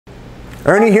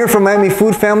Ernie here from Miami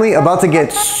Food Family, about to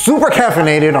get super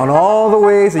caffeinated on all the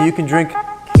ways that you can drink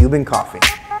Cuban coffee.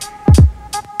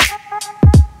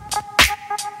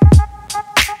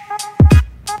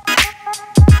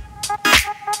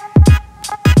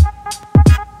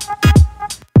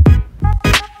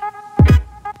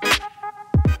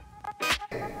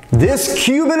 This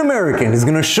Cuban American is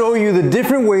going to show you the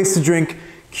different ways to drink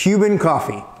Cuban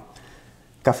coffee.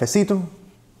 Cafecito,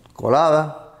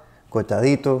 colada,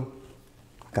 cortadito,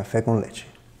 café con leche.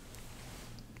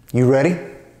 You ready?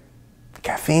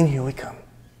 Caffeine, here we come.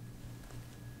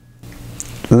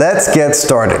 Let's get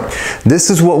started. This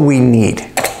is what we need.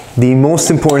 The most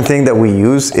important thing that we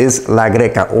use is la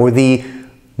greca, or the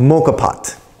Moka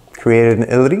pot. Created in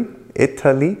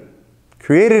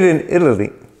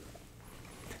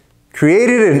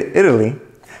Italy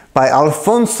by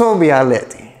Alfonso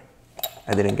Vialetti.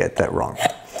 I didn't get that wrong.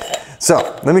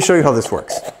 So, let me show you how this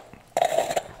works.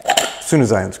 As soon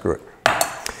as I unscrew it.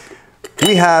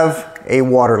 We have a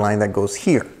water line that goes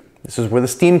here. This is where the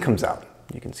steam comes out.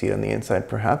 You can see it on the inside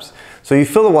perhaps. So you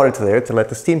fill the water to there to let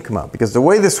the steam come out. Because the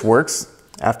way this works,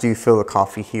 after you fill the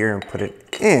coffee here and put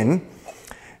it in,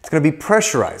 it's going to be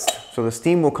pressurized. So the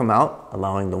steam will come out,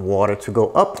 allowing the water to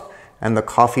go up and the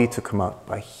coffee to come out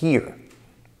by here.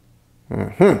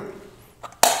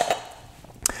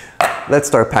 Let's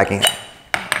start packing it.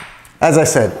 As I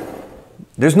said,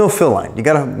 there's no fill line. You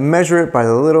gotta measure it by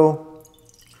the little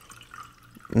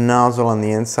nozzle on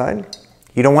the inside.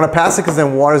 You don't want to pass it because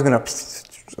then water's gonna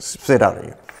spit out of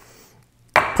you.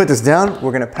 Put this down.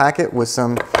 We're gonna pack it with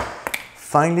some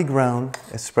finely ground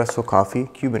espresso coffee,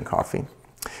 Cuban coffee.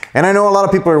 And I know a lot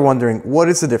of people are wondering, what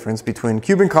is the difference between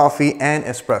Cuban coffee and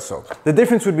espresso? The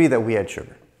difference would be that we add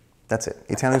sugar. That's it.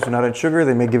 Italians do not add sugar.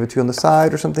 They may give it to you on the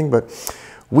side or something, but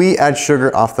we add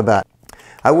sugar off the bat.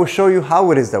 I will show you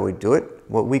how it is that we do it,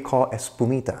 what we call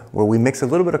espumita, where we mix a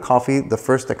little bit of coffee, the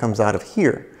first that comes out of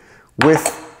here,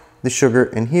 with the sugar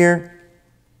in here,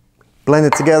 blend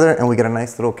it together, and we get a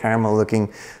nice little caramel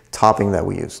looking topping that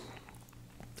we use.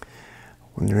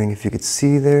 Wondering if you could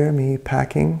see there, me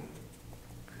packing.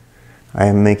 I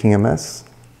am making a mess.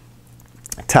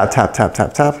 Tap, tap, tap,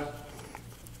 tap, tap.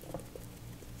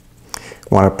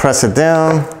 Want to press it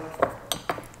down.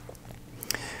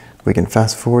 We can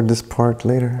fast forward this part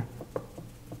later.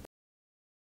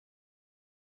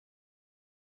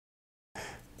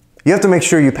 You have to make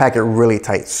sure you pack it really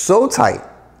tight. So tight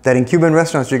that in Cuban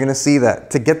restaurants you're going to see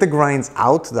that to get the grinds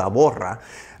out, the borra,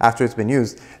 after it's been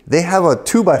used, they have a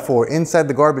 2x4 inside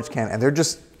the garbage can and they're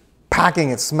just packing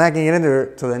it, smacking it in there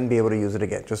to then be able to use it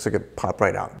again, just so it could pop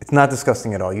right out. It's not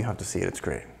disgusting at all. You have to see it. It's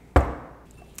great.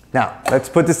 Now, let's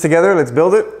put this together. Let's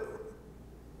build it.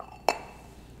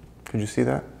 Could you see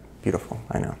that? Beautiful,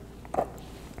 I know.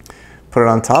 Put it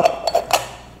on top.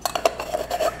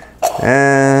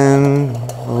 And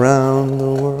around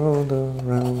the world,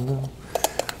 around the...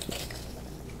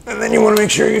 And then you want to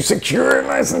make sure you secure it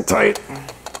nice and tight.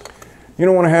 You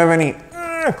don't want to have any...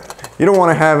 You don't want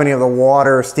to have any of the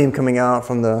water or steam coming out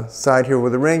from the side here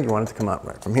with the ring. You want it to come out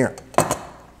right from here.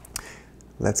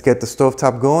 Let's get the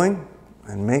stovetop going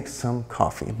and make some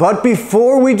coffee. But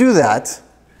before we do that,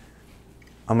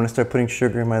 I'm going to start putting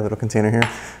sugar in my little container here.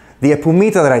 The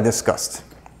espumita that I discussed.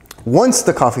 Once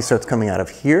the coffee starts coming out of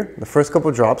here, the first couple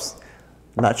drops,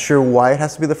 not sure why it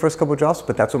has to be the first couple drops,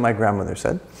 but that's what my grandmother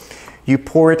said. You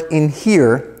pour it in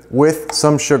here with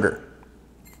some sugar.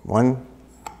 1,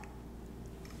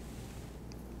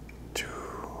 2,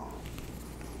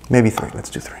 maybe 3. Let's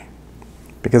do 3.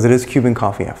 Because it is Cuban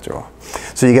coffee after all.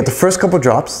 So you get the first couple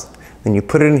drops, then you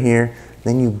put it in here,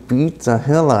 then you beat the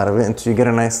hell out of it until you get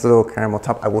a nice little caramel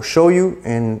top. I will show you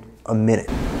in a minute.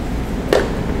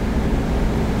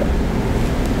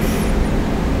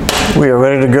 We are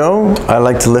ready to go. I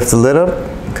like to lift the lid up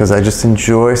because I just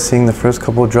enjoy seeing the first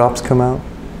couple of drops come out.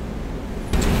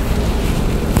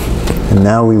 And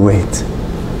now we wait.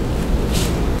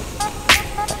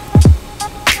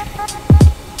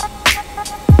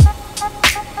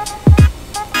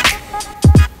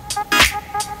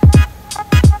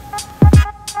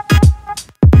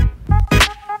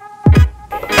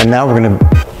 And now we're gonna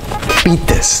beat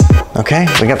this, okay?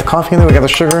 We got the coffee in there, we got the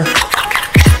sugar.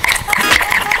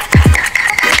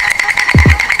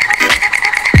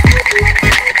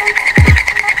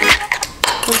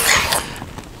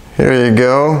 Here you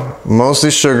go,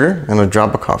 mostly sugar and a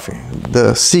drop of coffee.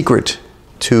 The secret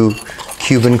to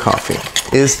Cuban coffee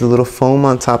is the little foam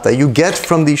on top that you get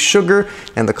from the sugar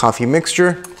and the coffee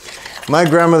mixture. My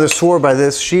grandmother swore by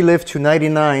this. She lived to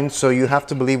 99, so you have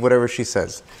to believe whatever she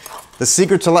says. The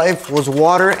secret to life was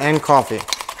water and coffee.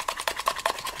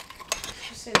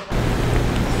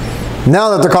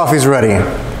 Now that the coffee's ready,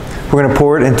 we're gonna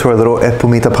pour it into our little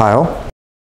espumita pile.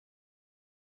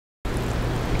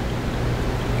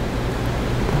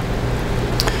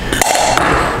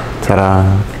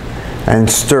 Ta-da! And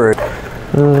stir it.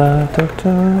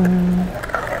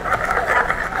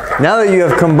 Now that you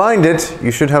have combined it,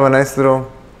 you should have a nice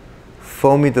little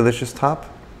foamy, delicious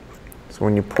top. So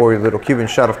when you pour your little Cuban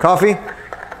shot of coffee,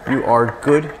 you are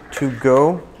good to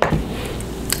go.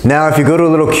 Now, if you go to a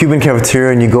little Cuban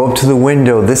cafeteria and you go up to the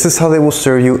window, this is how they will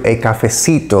serve you a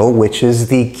cafecito, which is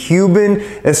the Cuban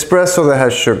espresso that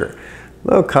has sugar.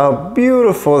 Look how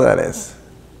beautiful that is.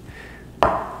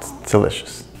 It's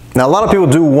delicious. Now, a lot of people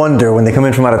do wonder when they come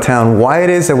in from out of town why it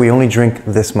is that we only drink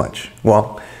this much.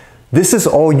 Well, this is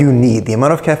all you need. The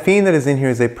amount of caffeine that is in here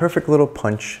is a perfect little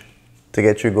punch to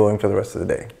get you going for the rest of the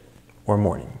day, or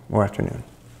morning, or afternoon,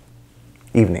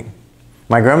 evening.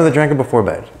 My grandmother drank it before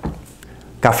bed.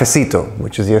 Cafecito,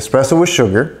 which is the espresso with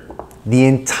sugar. The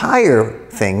entire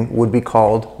thing would be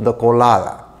called the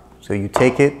colada. So you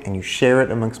take it and you share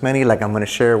it amongst many, like I'm going to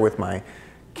share with my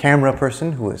camera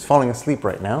person who is falling asleep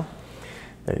right now.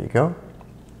 There you go.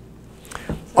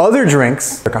 Other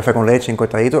drinks, café con leche and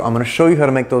cortadito, I'm going to show you how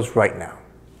to make those right now.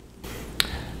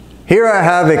 Here I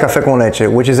have a café con leche,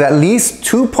 which is at least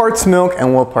 2 parts milk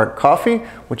and 1 part coffee,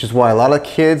 which is why a lot of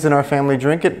kids in our family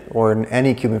drink it, or in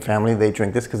any Cuban family, they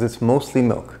drink this because it's mostly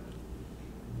milk.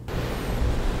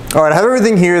 All right, I have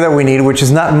everything here that we need, which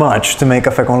is not much to make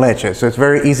café con leche, so it's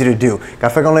very easy to do.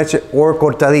 Café con leche or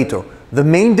cortadito. The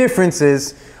main difference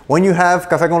is when you have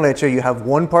café con leche, you have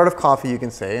 1 part of coffee, you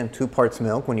can say, and 2 parts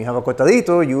milk. When you have a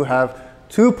cortadito, you have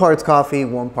 2 parts coffee,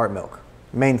 1 part milk.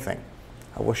 Main thing.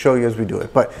 I will show you as we do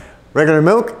it. But regular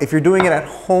milk, if you're doing it at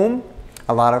home,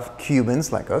 a lot of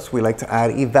Cubans like us, we like to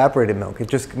add evaporated milk. It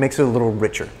just makes it a little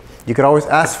richer. You could always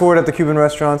ask for it at the Cuban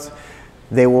restaurants.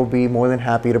 They will be more than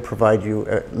happy to provide you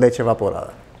leche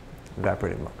evaporada,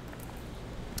 evaporated milk.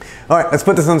 All right, let's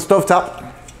put this on the stovetop.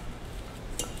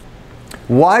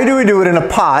 Why do we do it in a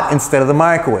pot instead of the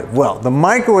microwave? Well, the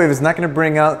microwave is not going to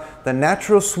bring out the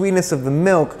natural sweetness of the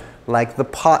milk like the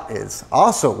pot is.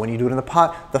 Also, when you do it in the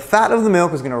pot, the fat of the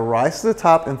milk is going to rise to the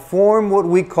top and form what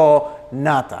we call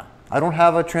nata. I don't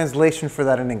have a translation for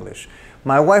that in English.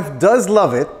 My wife does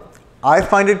love it. I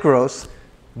find it gross,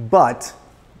 but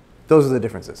those are the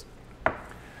differences.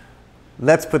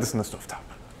 Let's put this in the stovetop.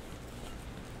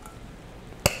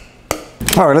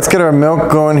 All right, let's get our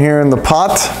milk going here in the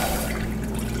pot.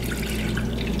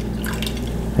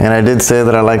 And I did say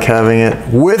that I like having it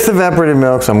with evaporated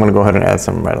milk, so I'm going to go ahead and add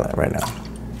some right now.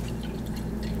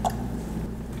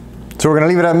 So we're going to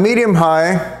leave it at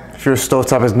medium-high. If your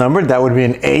stovetop is numbered, that would be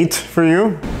an 8 for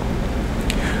you.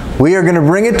 We are going to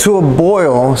bring it to a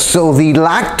boil so the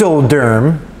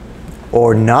lactoderm,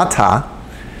 or nata,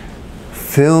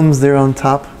 films there on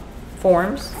top.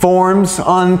 Forms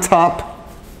on top.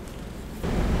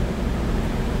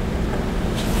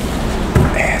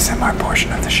 ASMR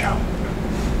portion of the show.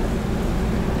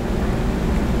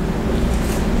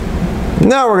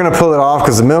 Now we're going to pull it off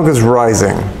because the milk is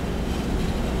rising.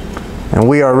 And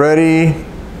we are ready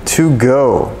to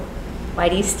go. Why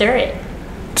do you stir it?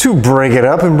 To break it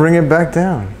up and bring it back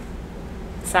down.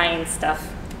 Science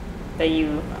stuff that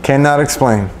you cannot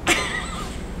explain.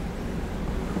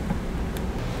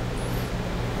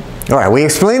 All right, we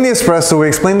explained the espresso, we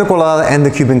explained the colada and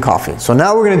the Cuban coffee. So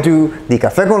now we're going to do the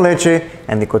café con leche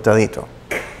and the cortadito.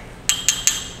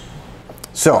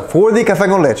 So for the café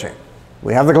con leche,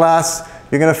 we have the glass.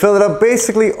 You're going to fill it up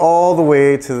basically all the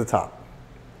way to the top.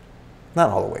 Not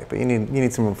all the way, but you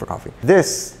need some room for coffee.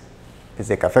 This is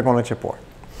a café con leche pour.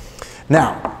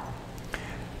 Now,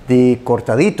 the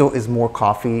cortadito is more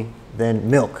coffee than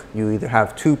milk. You either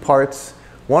have 2 parts,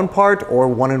 1 part, or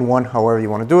 1 and 1, however you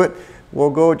want to do it. We'll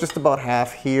go just about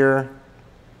half here.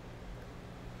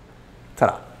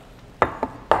 Ta-da.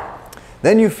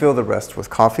 Then you fill the rest with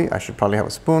coffee. I should probably have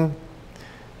a spoon.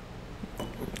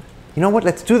 You know what?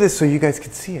 Let's do this so you guys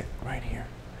can see it right here.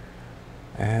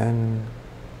 And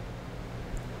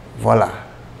voila.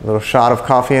 A little shot of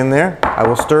coffee in there. I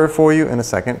will stir it for you in a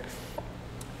second.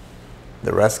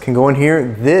 The rest can go in here.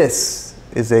 This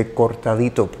is a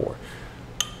cortadito pour.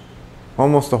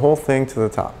 Almost the whole thing to the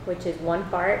top. Which is 1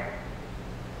 part?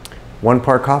 1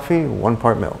 part coffee, 1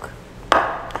 part milk.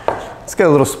 Let's get a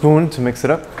little spoon to mix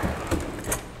it up.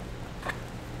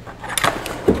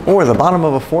 Or the bottom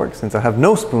of a fork, since I have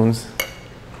no spoons.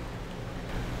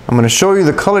 I'm going to show you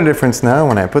the color difference now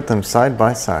when I put them side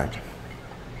by side.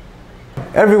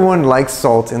 Everyone likes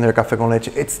salt in their café con leche.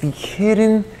 It's the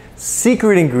hidden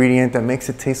secret ingredient that makes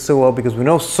it taste so well, because we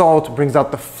know salt brings out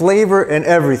the flavor in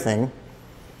everything.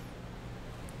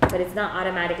 But it's not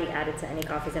automatically added to any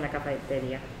coffees in a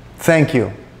cafeteria. Thank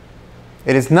you.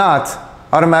 It is not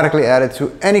automatically added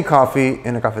to any coffee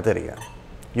in a cafeteria.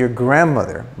 Your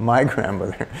grandmother, my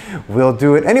grandmother, will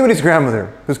do it. Anybody's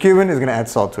grandmother who's Cuban is going to add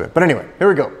salt to it. But anyway, here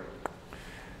we go.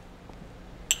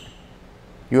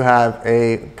 You have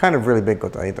a kind of really big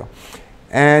cortadito.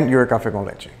 And your café con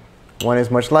leche. One is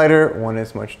much lighter, one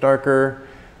is much darker.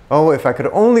 Oh, if I could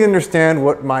only understand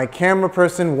what my camera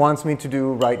person wants me to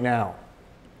do right now.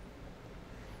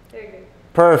 Very good.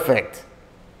 Perfect.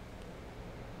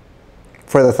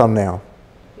 For the thumbnail.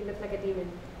 You look like a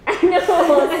demon. I know,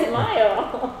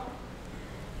 smile.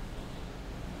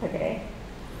 Okay.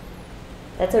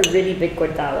 That's a really big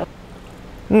cortado.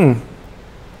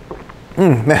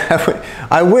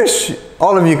 I wish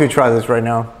all of you could try this right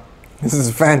now. This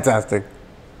is fantastic.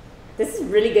 This is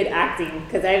really good acting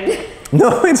because I've.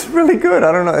 No, it's really good.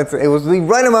 I don't know. It was the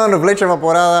right amount of leche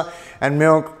evaporada and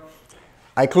milk.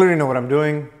 I clearly know what I'm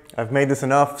doing. I've made this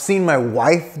enough. Seen my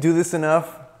wife do this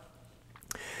enough.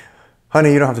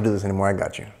 Honey, you don't have to do this anymore. I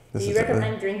got you. Do you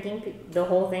recommend drinking the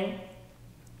whole thing?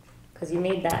 Because you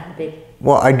made that big.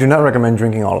 Well, I do not recommend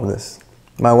drinking all of this.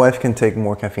 My wife can take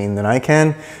more caffeine than I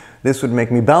can. This would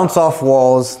make me bounce off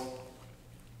walls.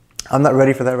 I'm not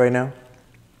ready for that right now.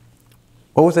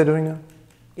 What was I doing now?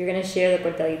 You're going to share the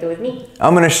cortadito with me.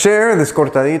 I'm going to share this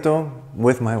cortadito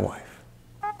with my wife.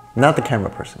 Not the camera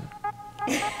person.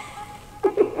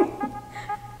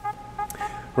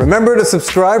 Remember to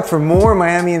subscribe for more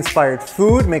Miami-inspired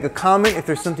food. Make a comment if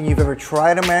there's something you've ever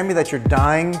tried in Miami that you're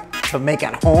dying to make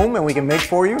at home and we can make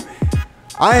for you.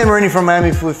 I am Ernie from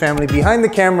Miami Food Family. Behind the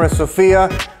camera, Sophia.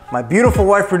 My beautiful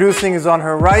wife producing is on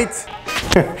her right.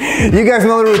 You guys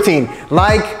know the routine.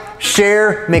 Like,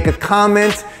 share, make a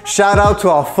comment. Shout out to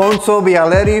Alfonso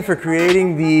Bialetti for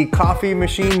creating the coffee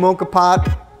machine Moka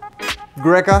pot.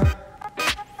 Greca.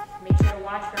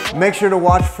 Make sure to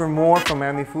watch for more from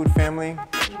Miami Food Family.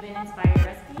 Cuban-inspired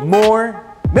recipes.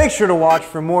 More. Make sure to watch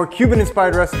for more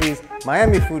Cuban-inspired recipes.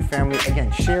 Miami Food Family.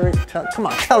 Again, share it. Come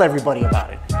on, tell everybody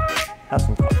about it. Have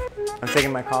some coffee. I'm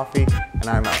taking my coffee and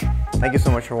I'm out. Thank you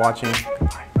so much for watching.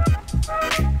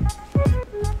 Goodbye.